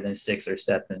 6 or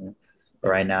 7. But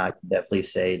right now, I can definitely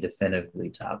say definitively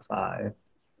top 5.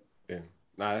 Yeah,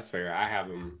 no, that's fair. I have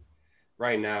him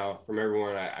right now. From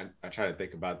everyone, I try to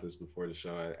think about this before the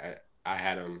show. I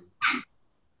had him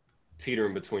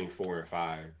teetering between 4 and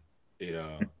 5. You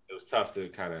know, it was tough to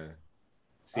kind of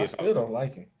see. I still don't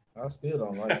like him.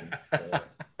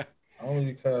 Only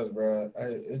because, bro,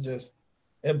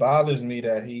 it bothers me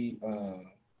that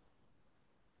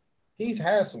he's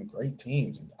had some great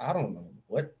teams. I don't know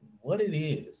what it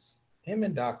is. Him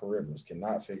and Doc Rivers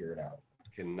cannot figure it out.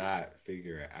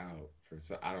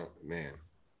 Man.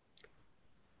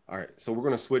 All right, so we're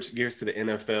going to switch gears to the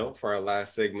NFL for our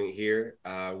last segment here.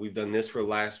 We've done this for the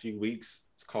last few weeks.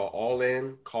 It's called All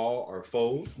In, Call, or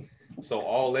Fold. So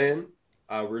All In,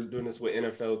 We're doing this with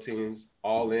NFL teams.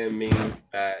 All in means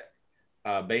that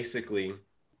basically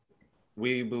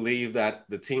we believe that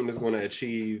the team is going to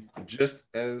achieve just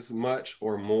as much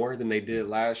or more than they did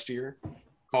last year.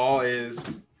 Call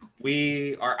is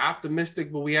we are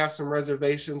optimistic, but we have some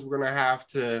reservations. We're going to have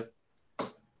to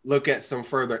look at some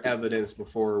further evidence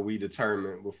before we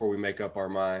make up our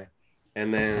mind.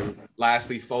 And then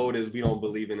lastly, fold is we don't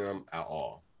believe in them at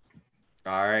all.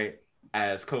 All right.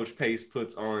 As Coach Pace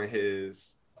puts on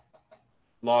his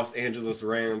Los Angeles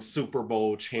Rams Super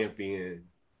Bowl champion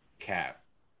cap.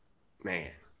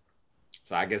 Man.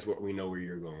 So I guess we know where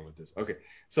you're going with this. Okay.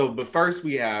 So, but first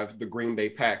we have the Green Bay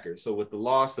Packers. So with the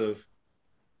loss of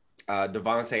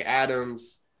Devontae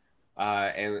Adams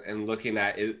and looking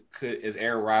at is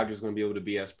Aaron Rodgers going to be able to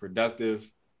be as productive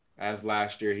as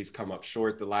last year? He's come up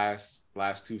short the last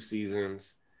 2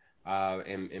 seasons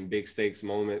in big stakes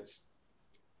moments.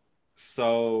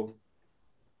 So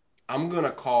I'm going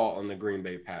to call on the Green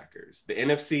Bay Packers. The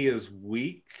NFC is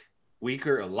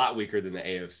a lot weaker than the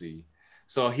AFC.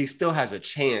 So he still has a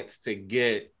chance to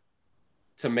get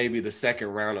to maybe the second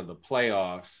round of the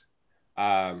playoffs.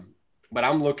 But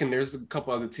I'm looking, there's a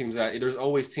couple other teams there's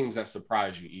always teams that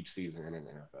surprise you each season in an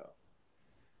NFL.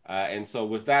 And so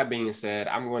with that being said,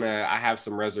 I have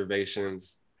some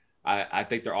reservations. I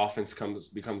think their offense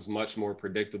becomes much more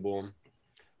predictable.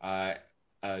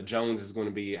 Jones is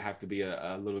going to have to be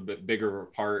a little bit bigger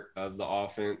part of the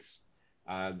offense.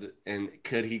 And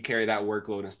could he carry that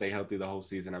workload and stay healthy the whole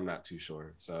season? I'm not too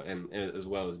sure. So, and as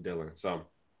well as Dylan. So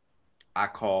I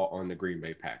call on the Green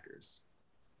Bay Packers.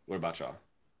 What about y'all?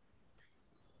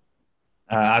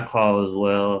 I call as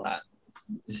well.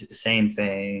 Same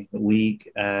thing.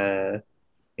 Weak,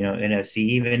 NFC,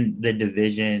 even the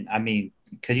division. I mean,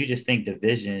 because you just think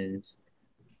divisions.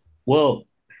 Well,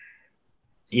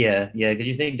 yeah. Because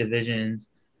you think divisions.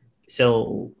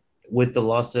 So with the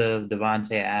loss of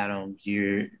Devontae Adams,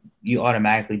 you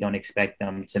automatically don't expect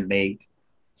them to make,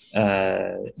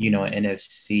 an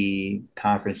NFC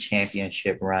conference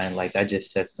championship run. Like that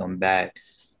just sets them back.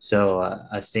 So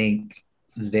I think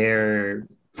their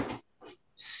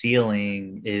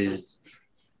ceiling is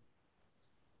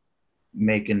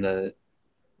making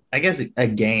a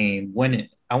game when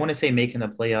I want to say making the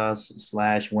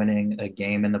playoffs / winning a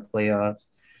game in the playoffs.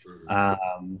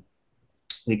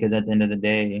 Because at the end of the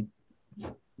day,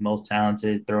 most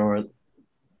talented thrower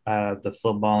the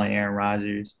football and Aaron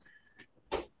Rodgers,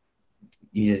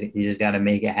 you just got to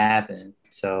make it happen.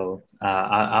 So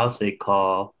I'll say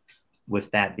call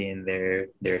with that being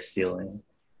their ceiling.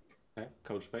 Okay.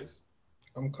 Coach Pace?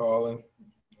 I'm calling.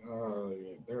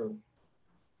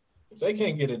 If they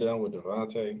can't get it done with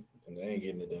Devontae, then they ain't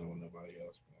getting it done with nobody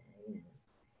else, man.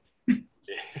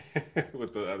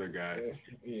 With the other guys.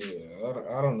 Yeah,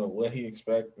 I don't know what he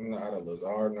expecting out of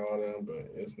Lazard and all them,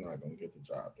 but it's not going to get the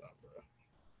job done, bro.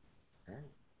 All right.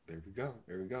 There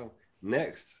we go.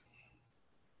 Next,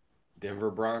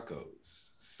 Denver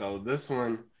Broncos. So this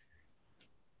one,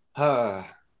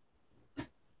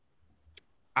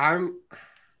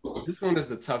 this one is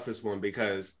the toughest one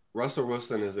because Russell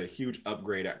Wilson is a huge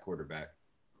upgrade at quarterback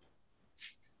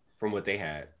from what they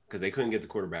had because they couldn't get the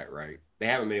quarterback right. They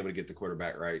haven't been able to get the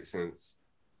quarterback right since,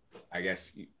 I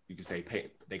guess you could say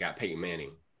they got Peyton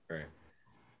Manning, right?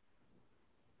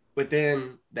 But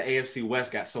then the AFC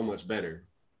West got so much better.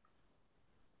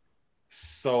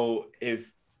 So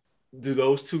do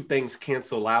those two things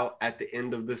cancel out at the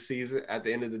end of the season, at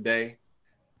the end of the day?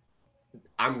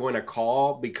 I'm going to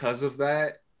call because of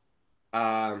that.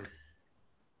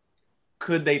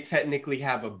 Could they technically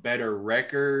have a better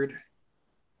record?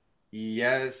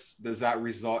 Yes. Does that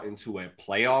result into a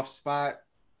playoff spot?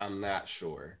 I'm not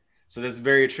sure. So that's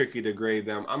very tricky to grade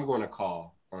them. I'm going to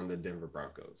call on the Denver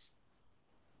Broncos.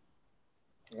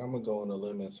 I'm going to go on a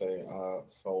limb and say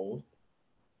fold.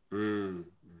 I'm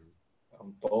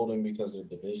folding because their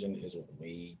division is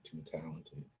way too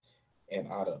talented. And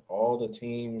out of all the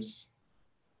teams,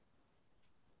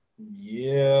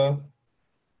 the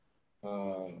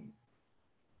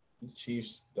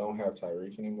Chiefs don't have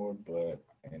Tyreek anymore, but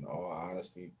in all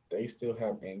honesty, they still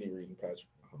have Andy Reid and Patrick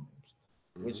Mahomes,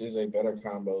 which is a better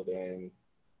combo than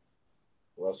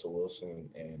Russell Wilson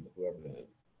and whoever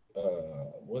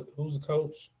who's the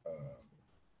coach?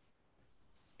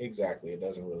 Exactly, it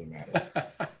doesn't really matter.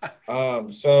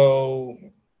 So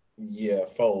yeah,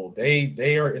 fold.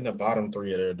 They are in the bottom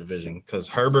 3 of their division because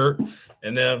Herbert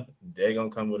and them, they're gonna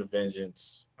come with a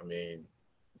vengeance. I mean,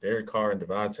 Derek Carr and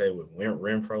Devontae with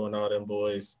Renfro and all them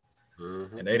boys.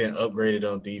 Mm-hmm. And they didn't upgrade it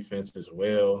on defense as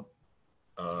well.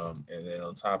 And then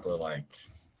on top of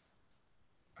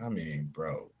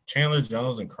bro, Chandler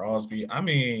Jones and Crosby. I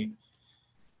mean,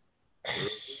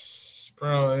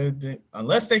 Bro,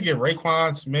 unless they get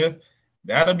Raekwon Smith,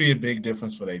 that'll be a big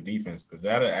difference for their defense because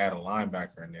that'll add a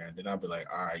linebacker in there. And then I'll be like,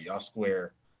 all right, y'all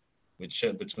square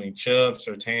with between Chubb,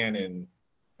 Sertan, and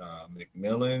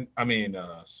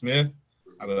Smith.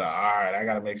 I'll be like, all right, I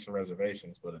got to make some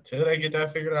reservations. But until they get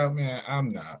that figured out, man,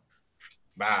 I'm not.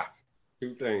 Bye.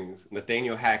 Two things.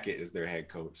 Nathaniel Hackett is their head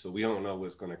coach, so we don't know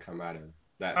what's going to come out of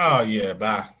that. Oh, yeah,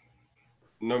 bye.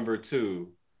 Number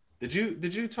two, did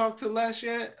you talk to Les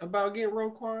yet about getting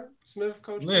Roquan Smith,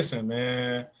 coach? Listen,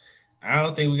 man, I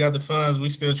don't think we got the funds. We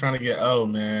still trying to get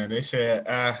man. They said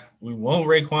we want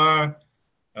Raekwon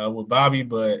with Bobby,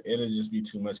 but it'll just be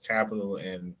too much capital,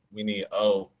 and we need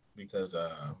because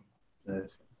yeah, man,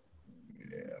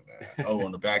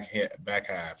 on the back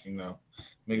half, you know,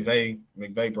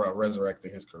 McVay brought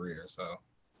resurrected his career, so.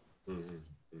 All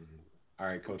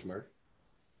right, Coach Murph.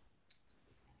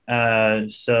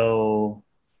 So,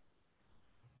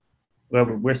 well,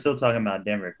 we're still talking about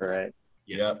Denver, correct?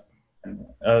 Yep.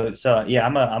 So yeah,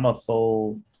 I'm a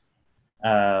full.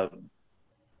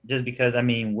 Just because I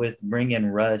mean, with bringing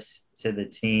Russ to the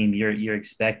team, you're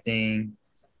expecting,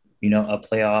 you know, a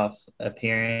playoff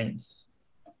appearance,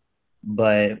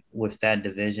 but with that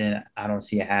division, I don't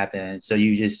see it happening. So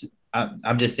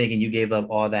I'm just thinking you gave up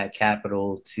all that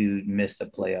capital to miss the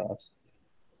playoffs.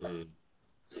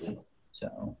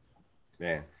 So,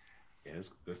 man, yeah,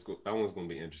 that one's gonna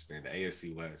be interesting. The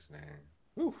AFC West, man.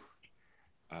 Whew.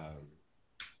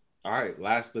 All right,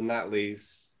 last but not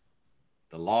least,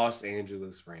 the Los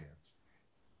Angeles Rams.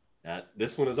 Now,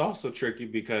 this one is also tricky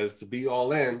because to be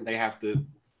all in, they have to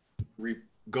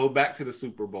go back to the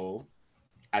Super Bowl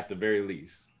at the very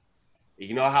least.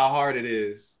 You know how hard it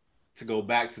is to go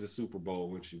back to the Super Bowl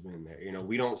once you've been there. You know,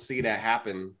 we don't see that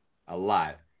happen a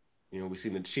lot. You know, we've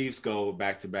seen the Chiefs go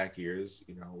back-to-back years,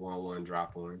 you know, 1-1,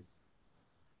 drop one.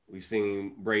 We've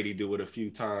seen Brady do it a few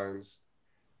times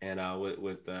and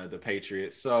with the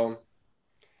Patriots. So,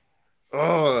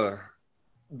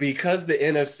 because the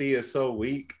NFC is so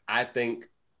weak, I think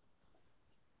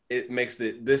it makes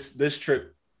this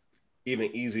trip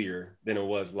even easier than it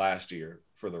was last year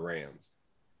for the Rams.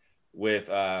 With,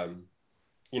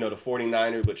 you know, the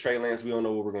 49ers, with Trey Lance, we don't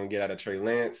know what we're going to get out of Trey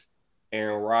Lance.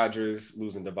 Aaron Rodgers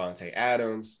losing Devontae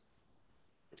Adams.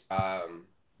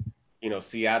 You know,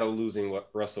 Seattle losing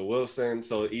Russell Wilson.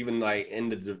 So even like in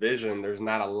the division, there's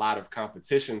not a lot of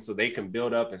competition. So they can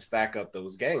build up and stack up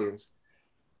those games.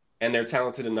 And they're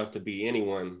talented enough to beat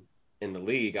anyone in the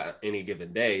league on any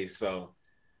given day. So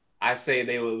I say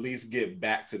they will at least get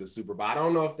back to the Super Bowl. I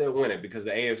don't know if they'll win it because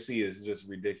the AFC is just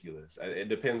ridiculous. It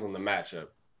depends on the matchup.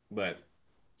 But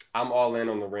I'm all in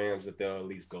on the Rams that they'll at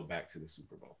least go back to the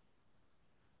Super Bowl.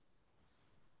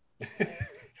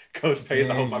 Coach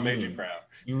Pace, I hope I made you proud.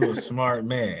 You a smart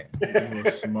man. You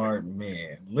a smart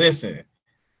man. Listen,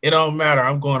 it don't matter.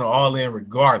 I'm going all in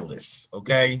regardless,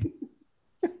 okay?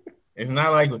 It's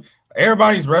not like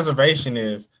everybody's reservation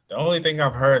is the only thing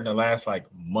I've heard in the last like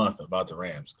month about the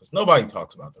Rams, because nobody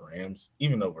talks about the Rams,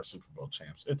 even though we're Super Bowl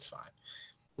champs. It's fine.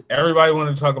 Everybody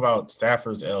wanted to talk about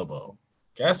Stafford's elbow.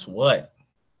 Guess what?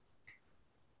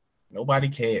 Nobody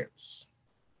cares.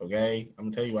 Okay? I'm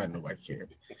going to tell you why nobody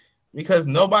cares. Because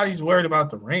nobody's worried about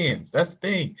the Rams. That's the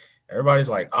thing. Everybody's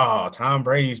like, oh, Tom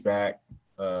Brady's back.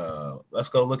 Let's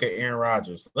go look at Aaron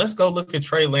Rodgers. Let's go look at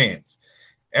Trey Lance.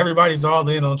 Everybody's all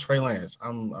in on Trey Lance.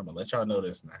 I'm going to let y'all know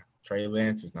this now. Trey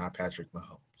Lance is not Patrick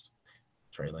Mahomes.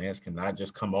 Trey Lance cannot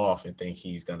just come off and think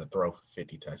he's going to throw for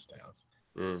 50 touchdowns.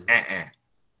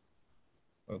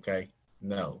 Okay?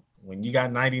 No. When you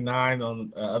got 99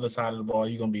 on the other side of the ball,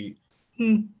 you're going to be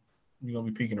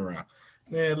peeking around.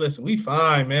 Man, listen, we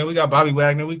fine, man. We got Bobby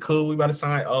Wagner. We cool. We about to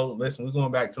sign. Oh, listen, we're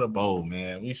going back to the bowl,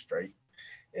 man. We straight.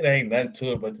 It ain't nothing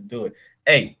to it but to do it.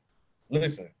 Hey,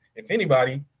 listen, if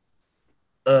anybody,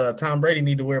 Tom Brady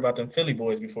need to worry about them Philly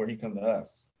boys before he come to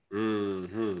us. That's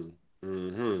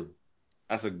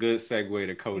a good segue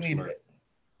to Coach Murray.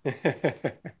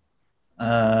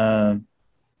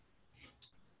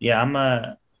 Yeah, I'm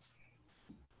gonna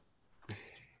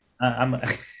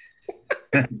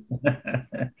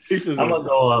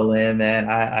go all in, man.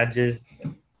 I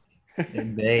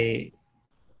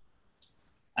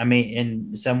mean,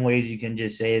 in some ways you can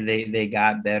just say they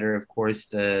got better. Of course,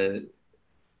 the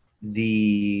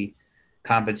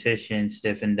competition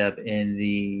stiffened up in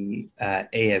the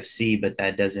AFC, but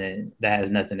that has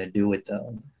nothing to do with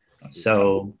them.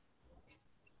 So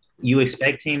you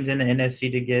expect teams in the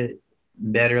NFC to get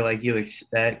better, like you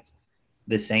expect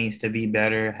the Saints to be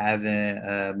better,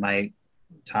 having Mike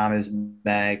Thomas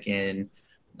back and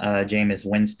Jameis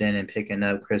Winston and picking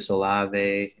up Chris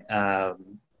Olave.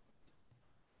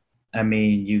 I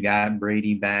mean, you got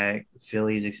Brady back.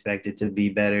 Philly's expected to be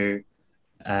better.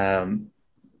 Um,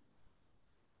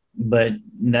 but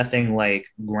nothing like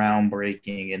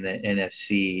groundbreaking in the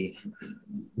NFC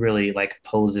really like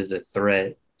poses a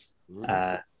threat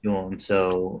to them.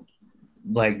 So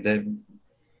like the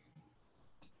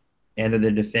and they're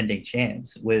the defending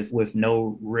champs with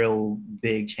no real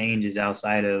big changes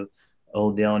outside of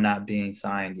Odell not being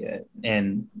signed yet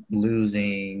and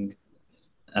losing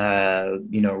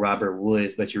Robert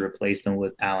Woods, but you replaced him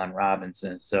with Allen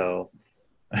Robinson. So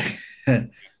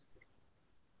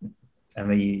I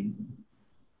mean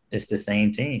it's the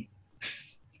same team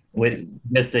with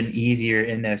just an easier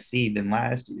NFC than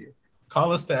last year.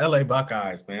 Call us the LA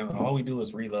Buckeyes, man. All we do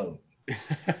is reload.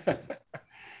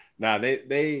 Nah,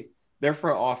 their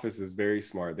front office is very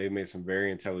smart. They've made some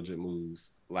very intelligent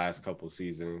moves last couple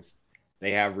seasons.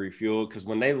 They have refueled because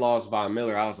when they lost Von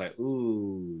Miller, I was like,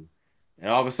 ooh. And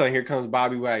all of a sudden, here comes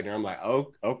Bobby Wagner. I'm like,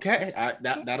 oh, okay,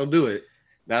 that'll do it.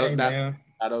 That'll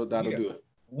do it.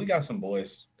 We got some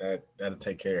boys that'll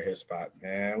take care of his spot,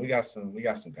 man. We got some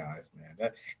guys, man.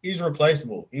 That he's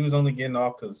replaceable. He was only getting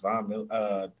off because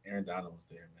Aaron Donald was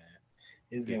there, man.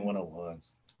 He's getting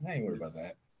 101s. I ain't worried about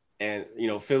that. And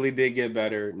Philly did get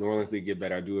better. New Orleans did get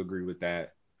better. I do agree with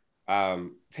that.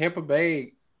 Tampa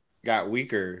Bay got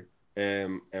weaker,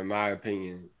 in my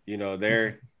opinion.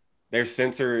 Their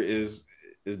center is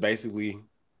basically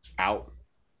out.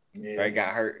 Yeah. Right?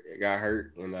 Got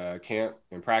hurt in camp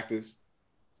in practice.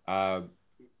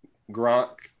 Gronk,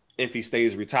 if he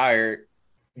stays retired,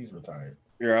 he's retired.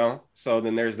 So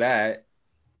then there's that,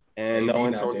 and no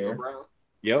Antonio Brown.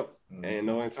 Yep, Mm-hmm. And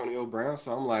no Antonio Brown.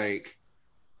 So I'm like,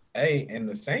 hey, and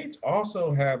the Saints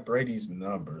also have Brady's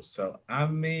numbers. So I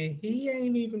mean, he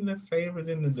ain't even the favorite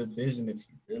in the division if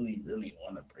you really, really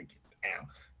want to break it down.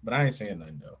 But I ain't saying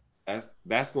nothing though.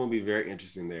 That's going to be very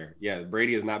interesting there. Yeah,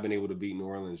 Brady has not been able to beat New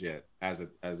Orleans yet as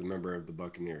a member of the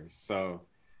Buccaneers. So,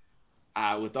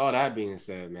 with all that being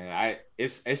said, man,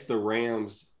 it's the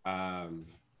Rams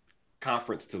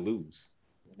conference to lose.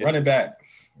 Run it back.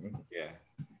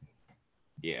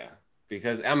 Yeah.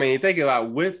 Because I mean, think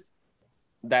about with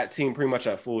that team pretty much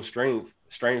at full strength,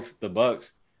 the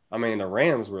Bucks. I mean, the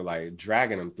Rams were like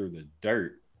dragging them through the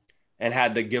dirt and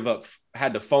had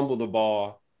to fumble the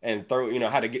ball. And throw,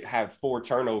 had to have 4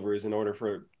 turnovers in order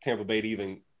for Tampa Bay to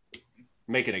even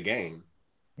make it a game.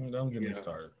 Don't get me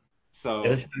started. So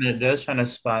they're trying to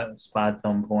spot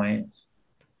some points.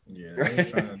 Yeah, they was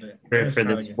trying to, for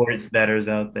the sports bettors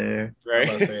out there. Right.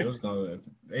 I was about to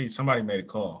say somebody made a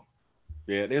call.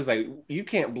 Yeah, it was like you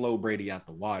can't blow Brady out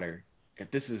the water.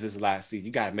 If this is his last season,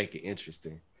 you got to make it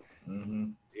interesting. Mm-hmm.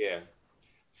 Yeah.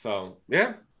 So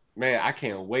yeah. Man, I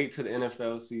can't wait till the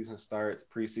NFL season starts.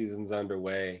 Preseason's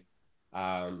underway.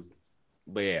 But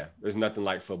yeah, there's nothing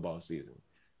like football season.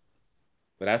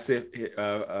 But that's it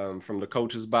from the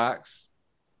Coach's Box.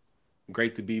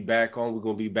 Great to be back on. We're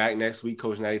going to be back next week.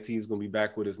 Coach 90T is going to be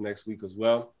back with us next week as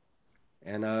well.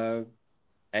 And,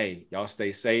 hey, y'all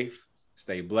stay safe.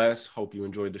 Stay blessed. Hope you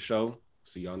enjoyed the show.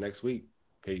 See y'all next week.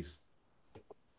 Peace.